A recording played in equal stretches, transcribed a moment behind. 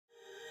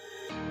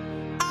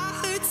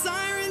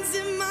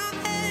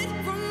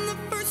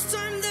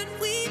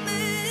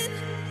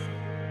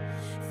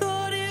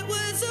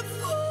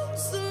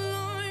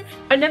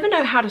I never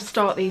know how to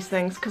start these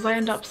things because I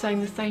end up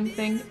saying the same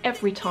thing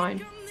every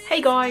time.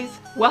 Hey guys,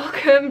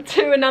 welcome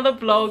to another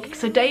vlog.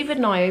 So David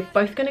and I are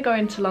both going to go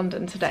into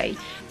London today.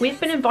 We've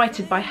been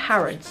invited by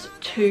Harrods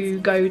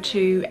to go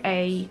to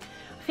I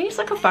think it's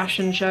like a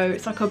fashion show.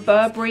 It's like a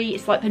Burberry,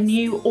 it's like the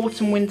new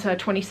autumn winter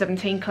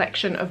 2017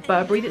 collection of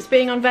Burberry that's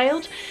being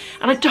unveiled.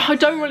 And I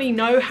don't really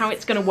know how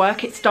it's going to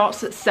work. It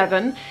starts at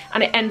 7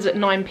 and it ends at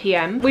 9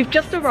 PM. We've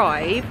just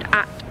arrived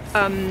at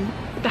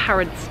the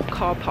Harrods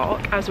car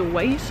park, as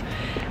always.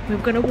 We're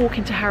going to walk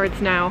into Harrods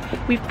now.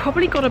 We've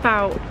probably got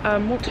about,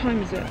 what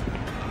time is it?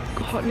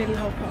 God, nearly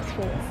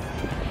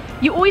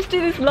 4:30. You always do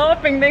this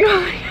laughing thing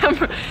on the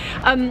camera.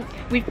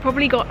 We've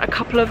probably got a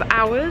couple of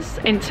hours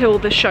until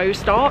the show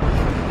starts.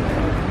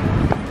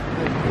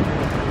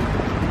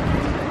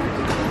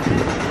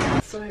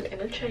 So in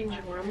a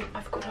changing room,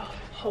 I've got a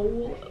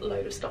whole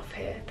load of stuff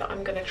here that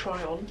I'm going to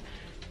try on.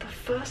 The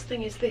first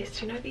thing is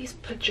this, you know these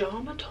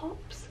pajama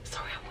tops?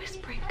 Sorry, I'm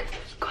whispering because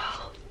this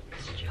girl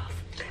is just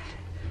there.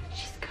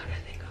 She's gonna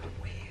think I'm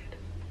weird.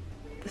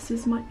 This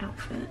is my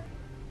outfit.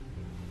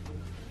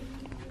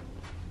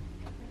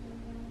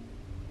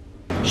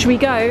 Should we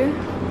go?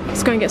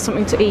 Let's go and get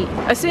something to eat.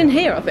 It's in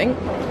here, I think.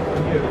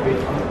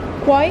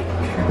 Why?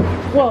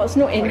 Well, it's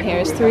not in here,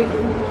 it's through.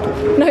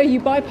 No,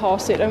 you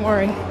bypass it, don't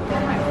worry.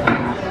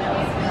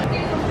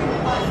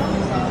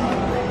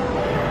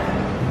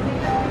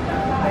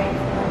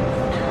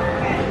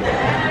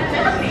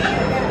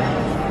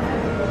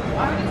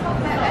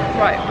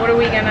 Right, what are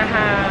we gonna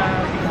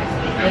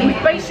have?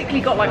 We've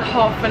basically got like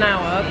half an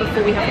hour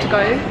before we have to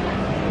go.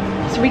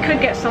 So we could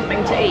get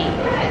something to eat.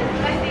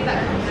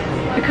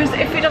 Because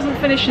if it doesn't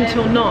finish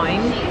until 9,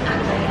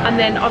 and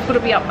then I've got to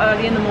be up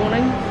early in the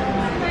morning.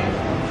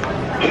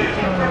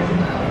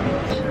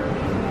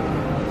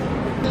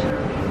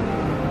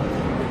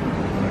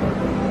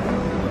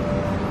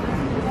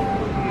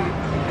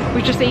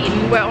 We've just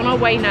eaten, we're on our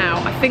way now.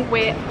 I think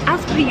we're,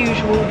 as per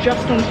usual,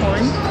 just on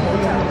time.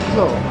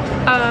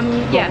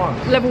 Yeah,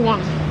 level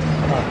 1.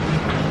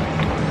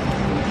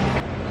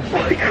 Oh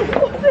my God,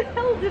 what the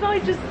hell did I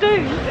just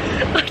do?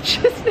 I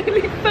just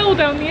nearly fell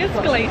down the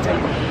escalator.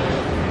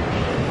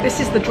 This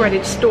is the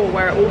dreaded store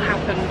where it all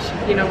happened.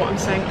 You know what I'm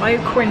saying? I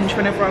cringe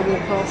whenever I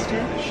walk past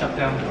here. Shut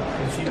down.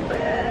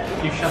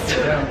 You shut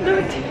it down. No,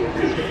 I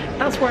didn't.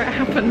 That's where it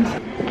happened.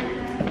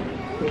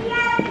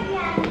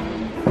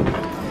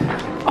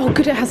 Oh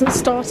good, it hasn't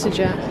started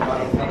yet.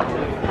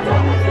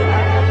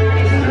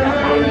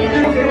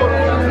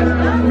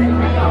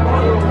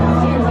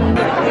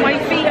 My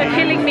feet are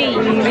killing me.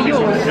 Are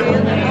yours?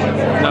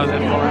 No, they're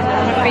fine.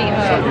 My feet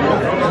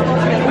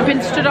hurt. We've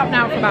been stood up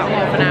now for about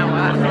half an hour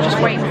and we're just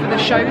waiting for the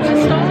show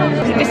to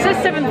start. It says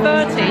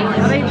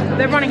 7:30.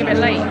 They're running a bit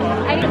late.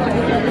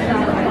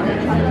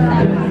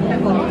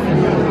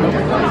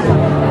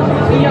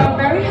 We are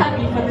very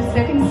happy for the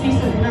second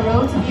season in a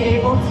row to be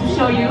able to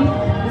show you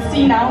the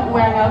See Now,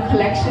 Wear Now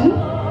collection.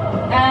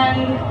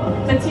 And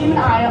the team and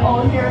I are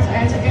all here to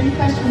answer any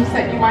questions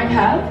that you might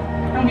have.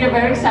 And we are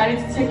very excited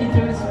to take you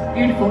through this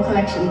beautiful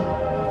collection.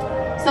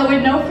 So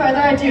with no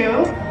further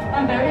ado,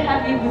 I'm very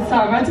happy with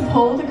Summer to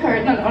pull the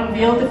curtain and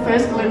unveil the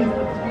first glimpse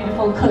of this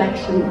beautiful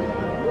collection.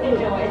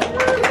 Enjoy.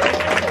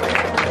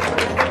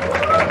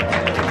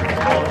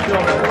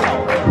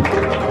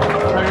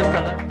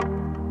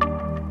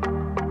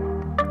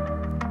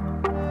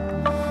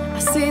 I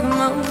see the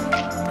moon,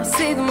 I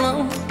see the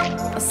moon,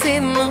 I see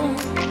the moon.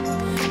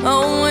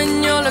 Oh,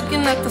 when you're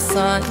looking at the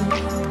sun.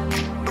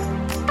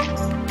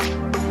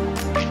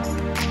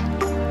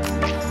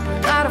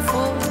 Not a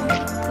fool,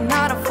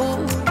 not a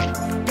fool,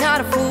 not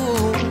a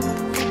fool.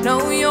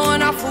 No, you're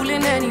not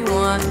fooling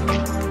anyone.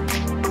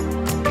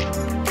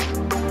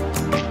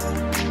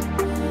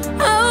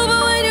 Oh,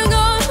 but when you're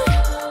gone,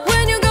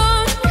 when you're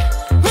gone,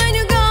 when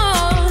you're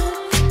gone,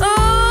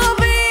 oh,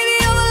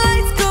 baby, all the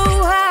lights go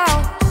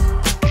out.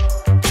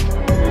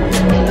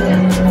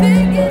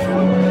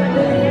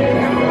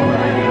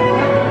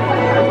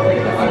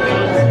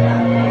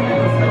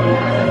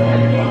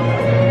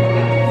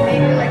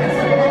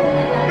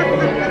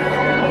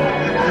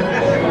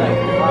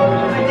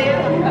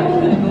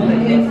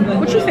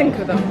 What do you think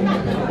of them?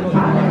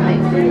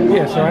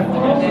 Yeah, it's alright.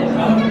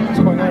 It's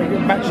quite nice. It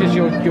matches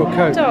your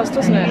coat. It does,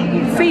 doesn't it?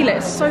 Feel it.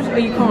 It's so, oh,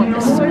 you can't.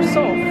 It's so soft.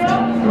 Do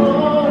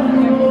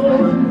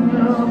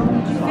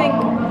you think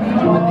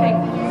the pink?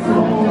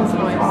 It's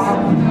nice.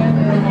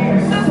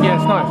 Yeah,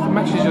 it's nice. It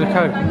matches your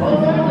coat.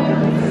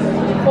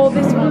 Or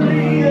this one. What do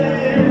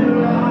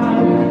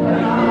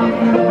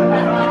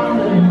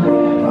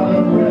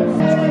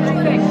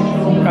you think?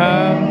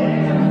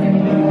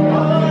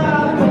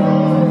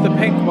 The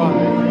pink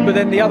one, but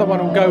then the other one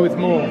will go with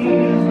more.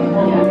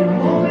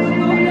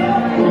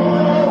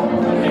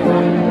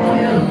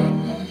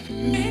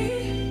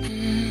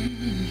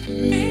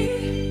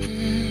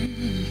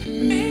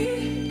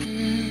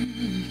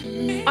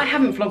 I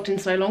haven't vlogged in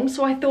so long,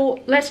 so I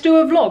thought, let's do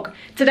a vlog.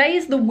 Today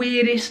is the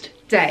weirdest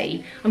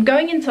day. I'm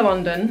going into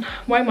London,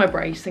 wearing my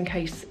brace in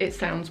case it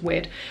sounds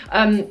weird.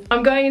 I'm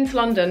going into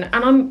London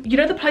and you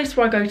know the place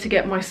where I go to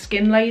get my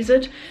skin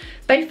lasered?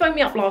 They phoned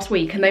me up last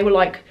week and they were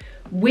like,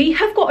 we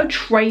have got a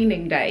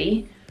training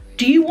day.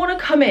 Do you want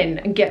to come in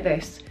and get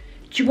this?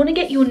 Do you want to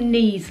get your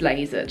knees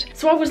lasered?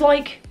 So I was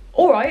like,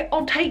 all right,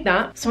 I'll take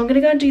that. So I'm gonna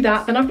go and do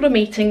that. Then I've got a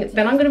meeting.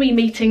 Then I'm gonna be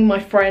meeting my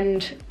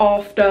friend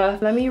after.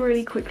 Let me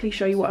really quickly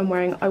show you what I'm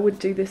wearing. I would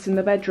do this in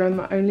the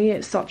bedroom, only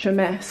it's such a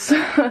mess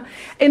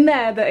in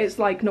there that it's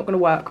like not gonna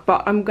work.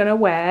 But I'm gonna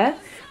wear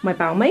my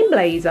BALMAIN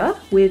blazer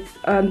with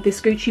this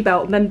Gucci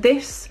belt. And then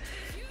this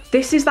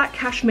is that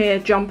cashmere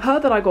jumper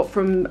that I got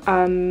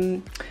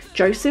from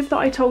Joseph that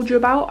I told you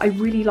about. I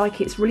really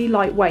like it. It's really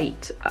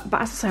lightweight.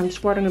 But as I say, I'm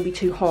just worried I'm gonna be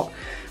too hot.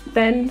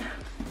 Then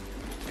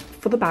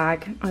for the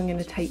bag, I'm going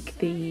to take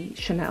the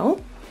Chanel.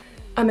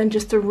 And then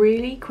just to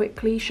really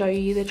quickly show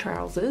you the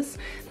trousers.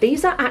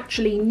 These are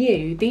actually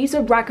new. These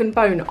are rag and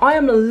bone. I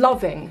am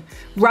loving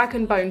rag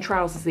and bone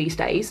trousers these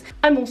days.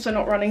 I'm also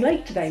not running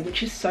late today,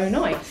 which is so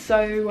nice.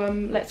 So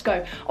let's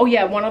go. Oh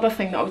yeah, one other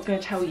thing that I was going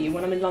to tell you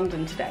when I'm in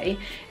London today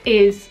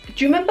is,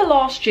 do you remember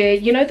last year,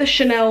 you know the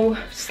Chanel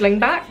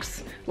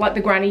Slingbacks? Like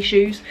the granny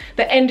shoes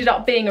that ended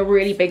up being a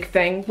really big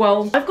thing.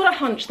 Well, I've got a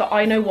hunch that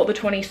I know what the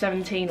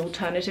 2017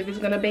 alternative is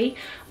going to be.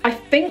 I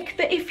think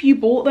that if you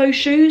bought those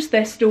shoes,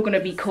 they're still going to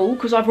be cool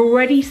because I've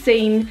already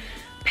seen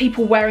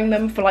people wearing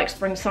them for like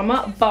spring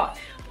summer. But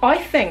I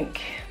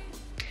think,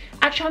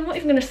 actually I'm not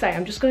even going to say,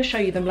 I'm just going to show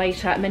you them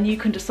later and then you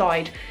can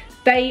decide.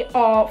 They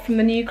are from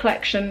the new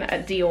collection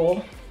at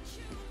Dior.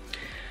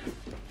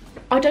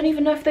 I don't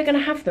even know if they're going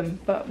to have them,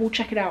 but we'll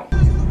check it out.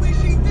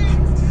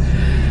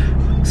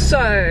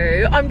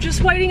 So, I'm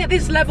just waiting at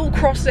this level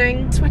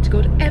crossing. I swear to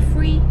God,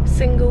 every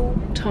single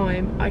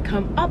time I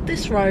come up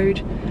this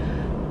road,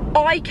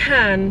 I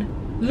can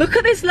look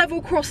at this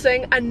level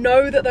crossing and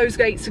know that those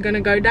gates are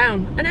gonna go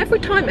down. And every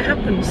time it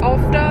happens.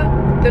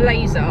 After the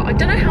laser, I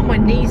don't know how my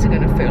knees are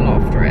gonna feel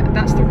after it.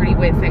 That's the really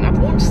weird thing. I've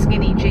worn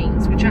skinny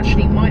jeans, which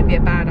actually might be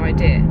a bad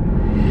idea.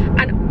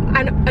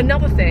 And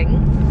another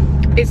thing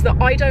is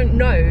that I don't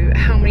know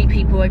how many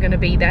people are going to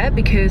be there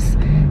because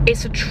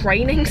it's a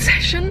training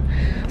session.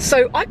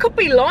 So I could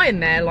be lying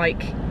there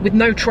like with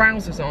no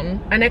trousers on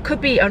and there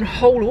could be a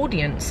whole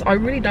audience. I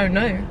really don't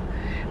know.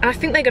 And I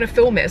think they're going to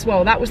film it as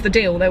well. That was the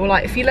deal. They were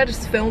like, if you let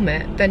us film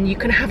it, then you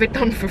can have it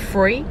done for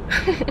free.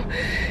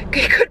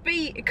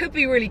 It could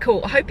be really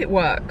cool. I hope it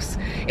works.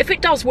 If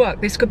it does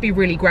work, this could be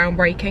really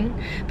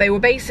groundbreaking. They were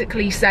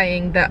basically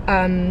saying that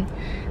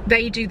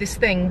they do this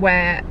thing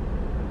where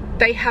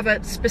they have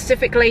a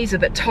specific laser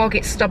that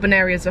targets stubborn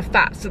areas of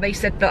fat. So they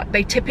said that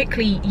they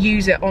typically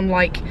use it on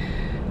like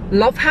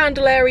love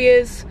handle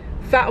areas,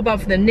 fat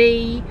above the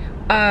knee,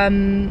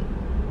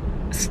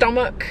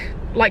 stomach.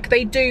 Like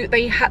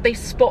they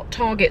spot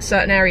target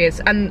certain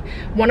areas. And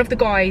one of the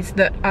guys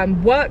that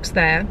works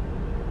there,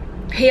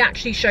 he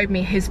actually showed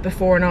me his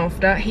before and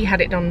after. He had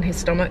it done on his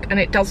stomach and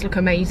it does look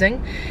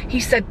amazing.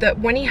 He said that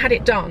when he had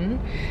it done,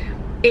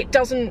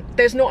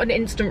 there's not an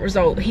instant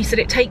result. He said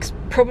it takes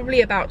probably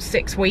about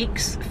 6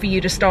 weeks for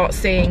you to start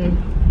seeing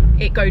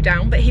it go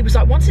down, but he was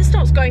like, once it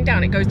starts going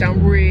down, it goes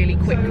down really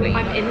quickly. So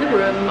I'm in the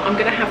room, I'm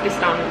gonna have this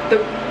done.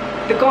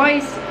 The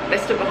guys, they're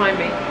stood behind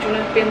me. Do you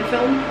wanna be in the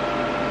film?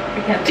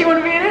 Do you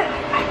wanna be in it?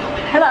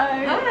 Hello.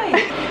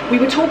 Hi. We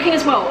were talking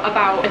as well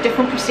about a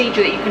different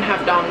procedure that you can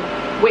have done,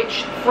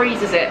 which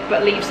freezes it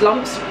but leaves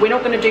lumps. We're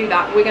not gonna do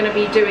that. We're gonna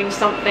be doing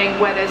something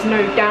where there's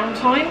no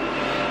downtime.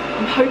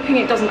 I'm hoping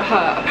it doesn't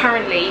hurt.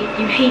 Apparently,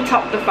 you heat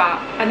up the fat,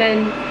 and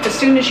then as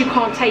soon as you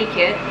can't take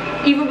it,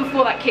 even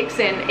before that kicks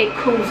in, it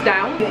cools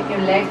down. Get your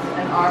legs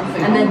and arms,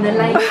 and then the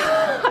laser.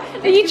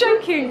 Are you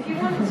joking? If you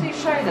wanted to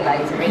show the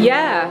laser,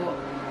 yeah.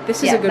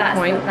 This is a good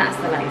point. That's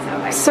the laser.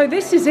 Right? So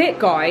this is it,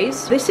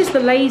 guys. This is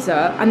the laser,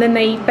 and then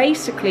they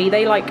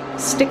like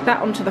stick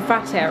that onto the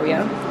fat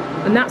area,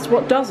 and that's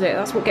what does it.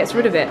 That's what gets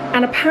rid of it.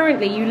 And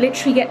apparently, you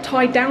literally get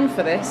tied down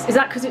for this. Is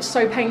that because it's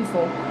so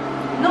painful?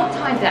 Not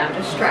tied down,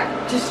 just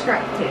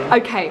strapped in.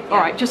 Okay, yeah.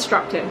 Alright, just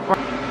strapped in. Right.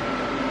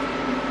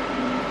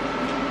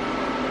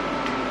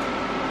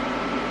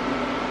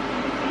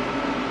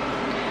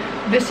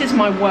 This is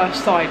my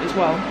worst side as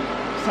well.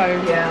 So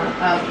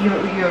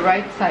yeah, your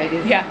right side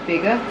is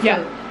bigger.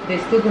 So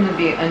they're still gonna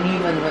be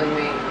uneven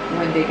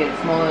when they get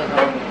smaller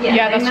though.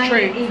 Yeah, that's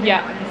true.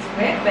 Yeah.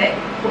 But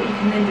what you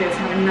can then do is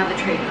have another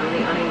treatment on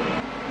the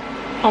uneven.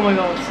 Oh my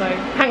god, so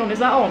hang on, is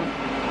that on?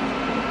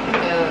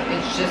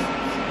 It's just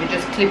you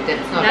just clipped it.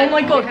 It's not. Oh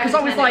my god, because I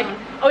was like,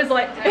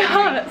 it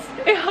hurts.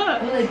 It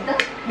hurts.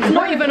 It's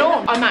not even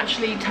on. I'm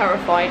actually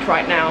terrified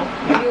right now.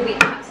 You'll be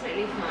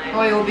absolutely fine.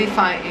 Oh, you'll be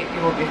fine. You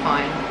will be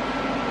fine.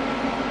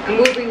 And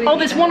we'll be with you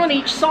there's one on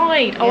each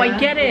side. Oh, I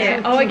get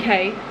it. Oh,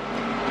 okay.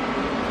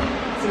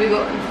 So we've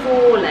got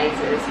 4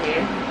 lasers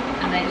here,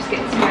 and they just get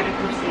spread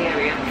across the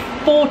area.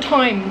 4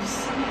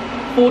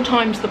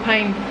 times the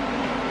pain.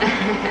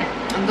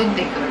 And don't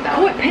think of that.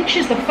 Oh, it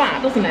pinches the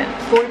fat, doesn't it?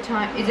 4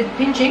 times. Is it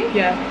pinching?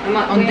 Yeah.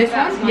 On this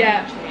one?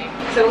 Yeah.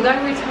 So although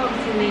we're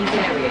targeting these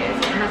areas,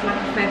 it has like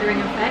a feathering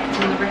effect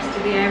on the rest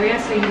of the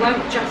area. So you won't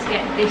just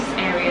get this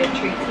area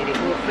treated, it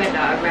will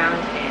feather around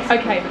here.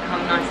 So it will become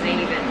nice and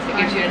even. So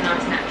it gives you a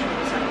nice natural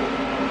result.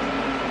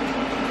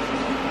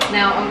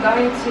 Now I'm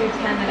going to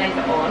turn the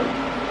laser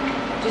on.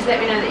 Just let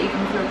me know that you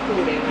can feel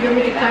recording. You want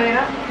me to tie it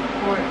up?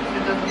 Or it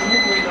doesn't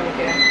move, or you don't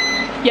care?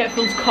 Yeah, it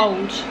feels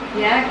cold.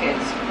 Yeah,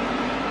 good.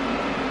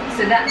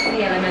 So that's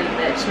the element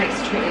that just makes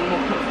the treatment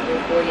more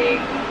comfortable for you.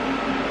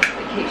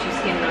 It keeps your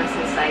skin nice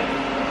and safe.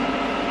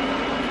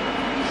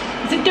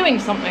 Is it doing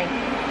something?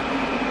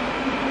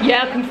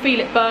 Yeah, I can feel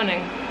it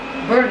burning.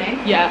 Burning?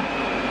 Yeah.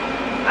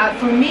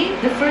 For me,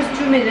 the first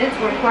 2 minutes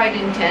were quite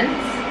intense.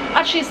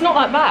 Actually, it's not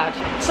that bad.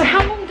 So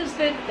how long is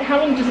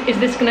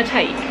this going to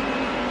take?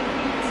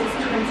 This is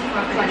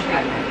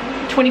 25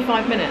 minutes.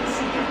 25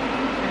 minutes.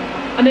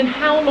 And then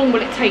how long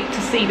will it take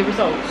to see the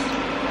results?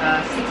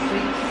 6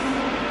 weeks.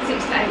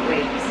 6 to 8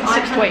 weeks.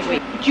 6 to 8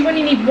 weeks. Do you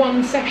only need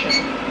one session?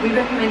 We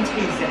recommend 2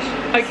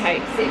 sessions. Okay.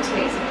 6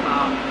 weeks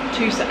apart.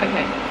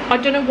 Okay. I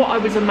don't know what I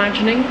was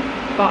imagining,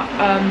 but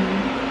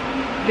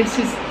this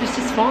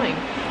is fine.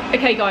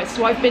 Okay guys,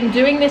 so I've been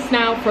doing this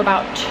now for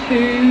about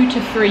 2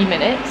 to 3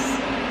 minutes,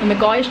 and the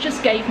guys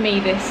just gave me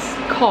this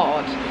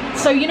card.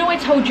 So you know I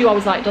told you I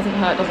was like, it doesn't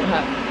hurt, doesn't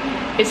hurt.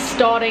 It's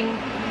starting,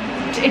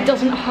 it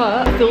doesn't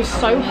hurt, it feels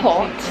so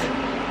hot,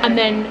 and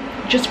then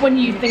just when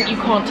you think you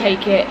can't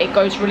take it, it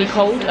goes really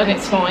cold and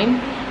it's fine.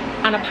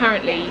 And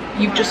apparently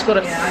you've just got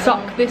to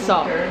suck this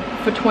up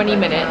for 20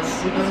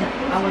 minutes.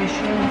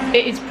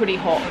 It is pretty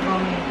hot.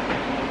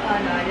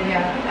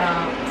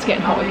 It's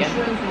getting hot again.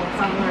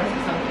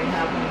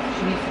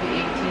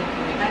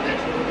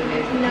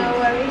 No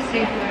worries.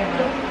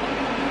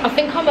 I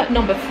think I'm at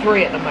number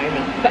 3 at the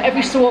moment, but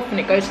every so often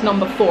it goes to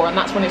number 4, and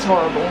that's when it's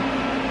horrible.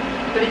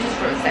 But it's just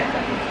for a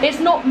second. It's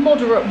not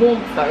moderate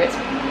warmth though, it's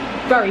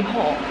very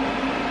hot.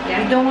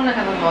 Yeah, you don't want to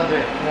have a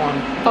moderate one.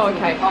 Oh,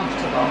 okay.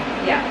 Comfortable.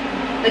 Yeah.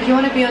 Like you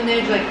want to be on the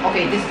edge, like,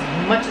 okay, this is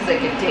as much as I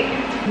can take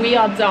it. We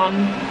are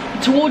done.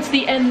 Towards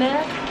the end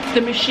there,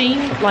 the machine,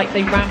 like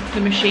they ramp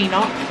the machine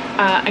up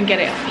and get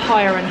it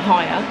higher and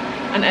higher.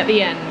 And at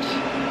the end,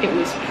 it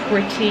was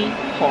pretty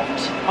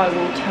hot, I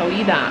will tell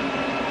you that.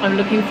 I'm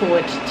looking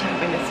forward to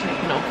having this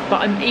taken off,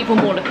 but I'm even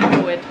more looking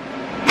forward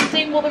to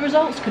seeing what the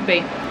results could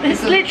be.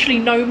 There's literally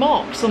no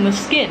marks on the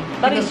skin.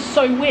 That is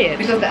so weird.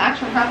 Because the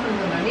action happens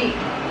underneath.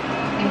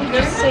 Can you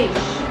just see?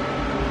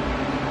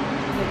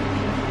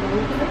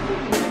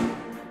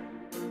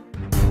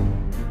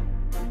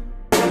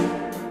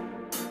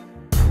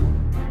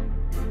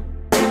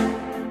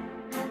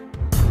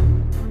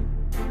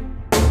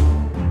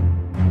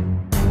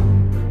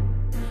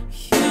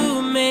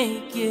 You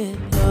make it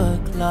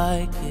look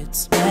like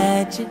it's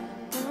magic.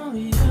 Oh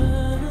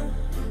yeah.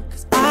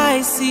 'Cause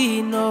I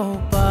see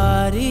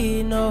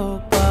nobody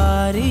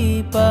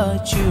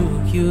but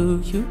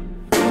you.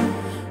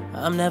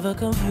 I'm never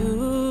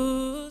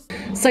confused.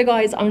 So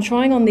guys, I'm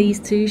trying on these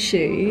 2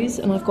 shoes,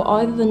 and I've got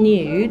either the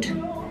nude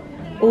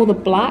or the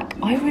black.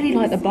 I really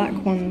like the black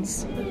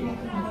ones.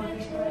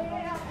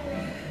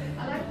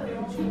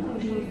 What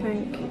do you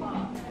think?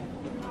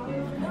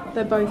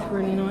 They're both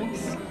really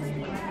nice.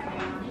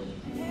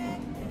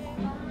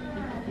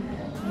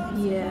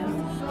 Yeah.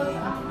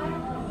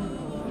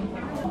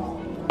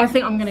 I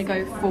think I'm gonna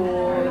go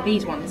for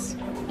these ones.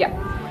 Yeah.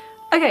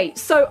 Okay,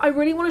 so I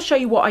really want to show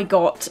you what I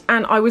got,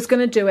 and I was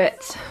gonna do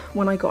it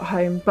when I got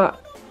home, but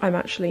I'm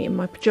actually in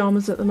my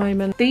pajamas at the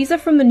moment. These are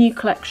from the new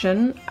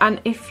collection, and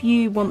if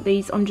you want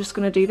these, I'm just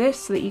gonna do this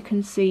so that you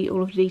can see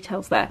all of the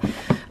details there.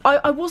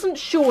 I wasn't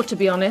sure, to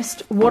be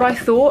honest, what I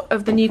thought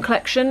of the new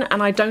collection,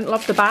 and I don't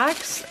love the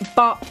bags,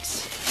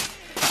 but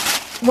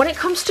when it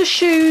comes to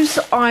shoes,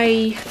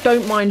 I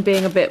don't mind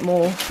being a bit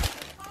more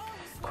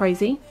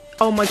crazy.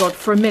 Oh my god,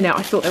 for a minute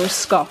I thought they were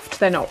scuffed.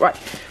 They're not, right.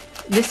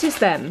 This is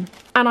them.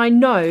 And I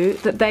know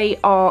that they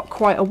are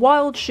quite a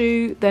wild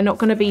shoe. They're not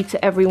going to be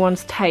to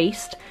everyone's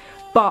taste.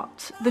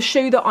 But the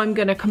shoe that I'm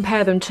going to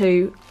compare them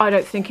to, I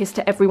don't think is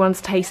to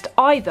everyone's taste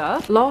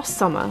either. Last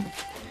summer,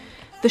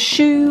 the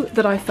shoe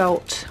that I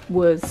felt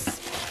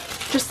was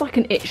just like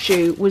an it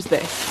shoe was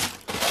this.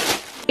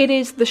 It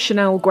is the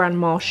Chanel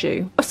Grandma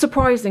shoe.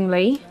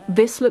 Surprisingly,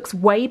 this looks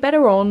way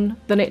better on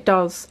than it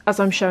does as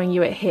I'm showing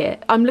you it here.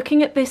 I'm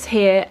looking at this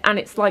here, and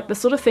it's like the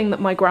sort of thing that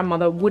my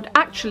grandmother would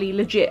actually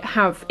legit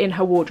have in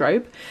her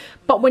wardrobe.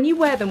 But when you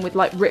wear them with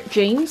like ripped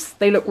jeans,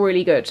 they look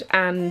really good.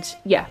 And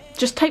yeah,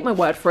 just take my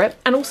word for it.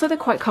 And also they're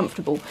quite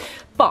comfortable.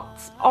 But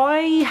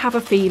I have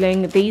a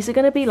feeling these are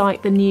going to be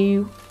like the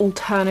new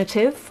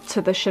alternative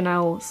to the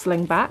Chanel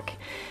Slingback.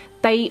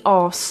 They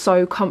are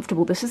so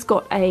comfortable. This has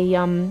got a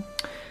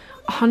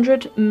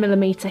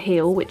 100mm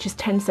heel, which is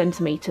 10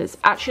 centimeters.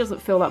 Actually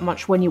doesn't feel that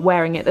much when you're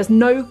wearing it. There's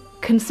no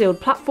concealed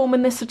platform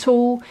in this at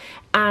all,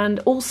 and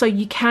also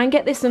you can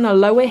get this in a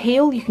lower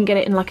heel. You can get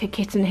it in like a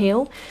kitten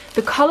heel.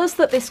 The colors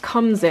that this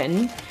comes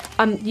in,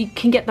 you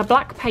can get the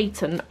black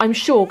patent, I'm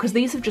sure, because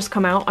these have just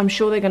come out. I'm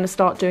sure they're going to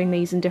start doing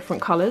these in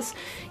different colors.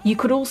 You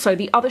could also,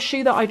 the other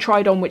shoe that I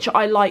tried on, which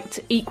I liked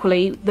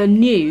equally, the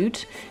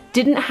nude,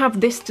 didn't have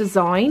this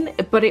design,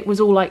 but it was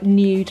all like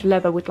nude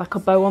leather with like a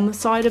bow on the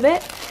side of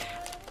it.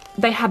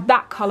 They had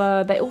that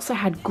colour. They also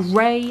had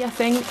grey, I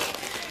think.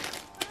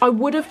 I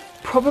would have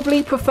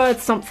probably preferred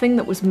something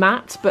that was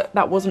matte, but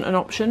that wasn't an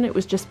option. It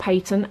was just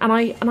patent, and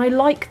I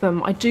like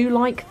them. I do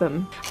like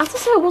them. As I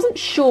say, I wasn't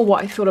sure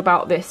what I thought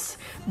about this,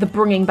 the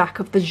bringing back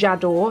of the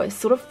J'ADOR. It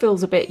sort of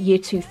feels a bit year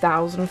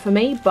 2000 for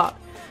me, but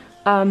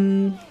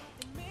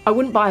I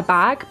wouldn't buy a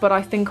bag, but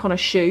I think on a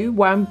shoe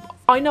where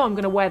I know I'm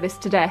going to wear this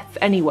to death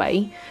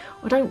anyway,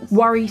 I don't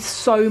worry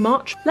so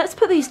much. Let's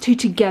put these two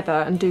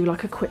together and do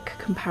like a quick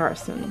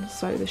comparison.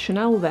 So the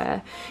Chanel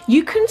there.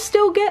 You can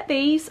still get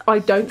these. I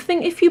don't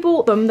think if you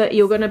bought them that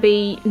you're going to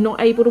be not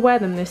able to wear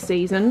them this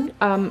season.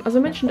 As I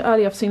mentioned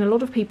earlier, I've seen a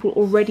lot of people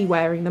already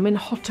wearing them in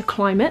hotter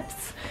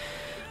climates.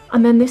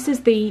 And then this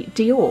is the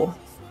Dior.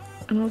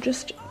 And I'll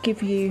just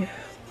give you,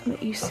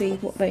 let you see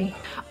what they...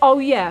 Oh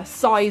yeah,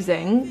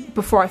 sizing,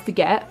 before I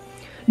forget.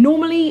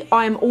 Normally,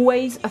 I'm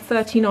always a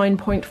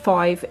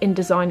 39.5 in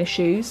designer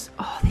shoes.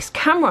 Oh, this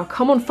camera,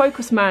 come on,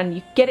 focus man,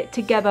 you get it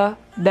together.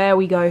 There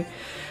we go.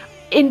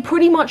 In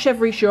pretty much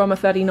every shoe, I'm a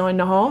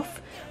 39.5,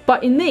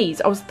 but in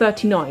these, I was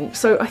 39.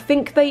 So I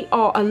think they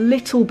are a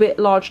little bit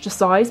large to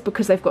size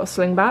because they've got a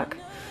slingback.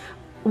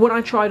 When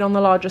I tried on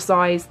the larger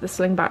size, the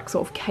slingback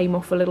sort of came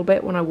off a little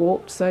bit when I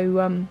walked,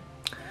 so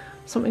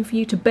something for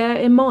you to bear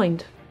in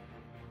mind.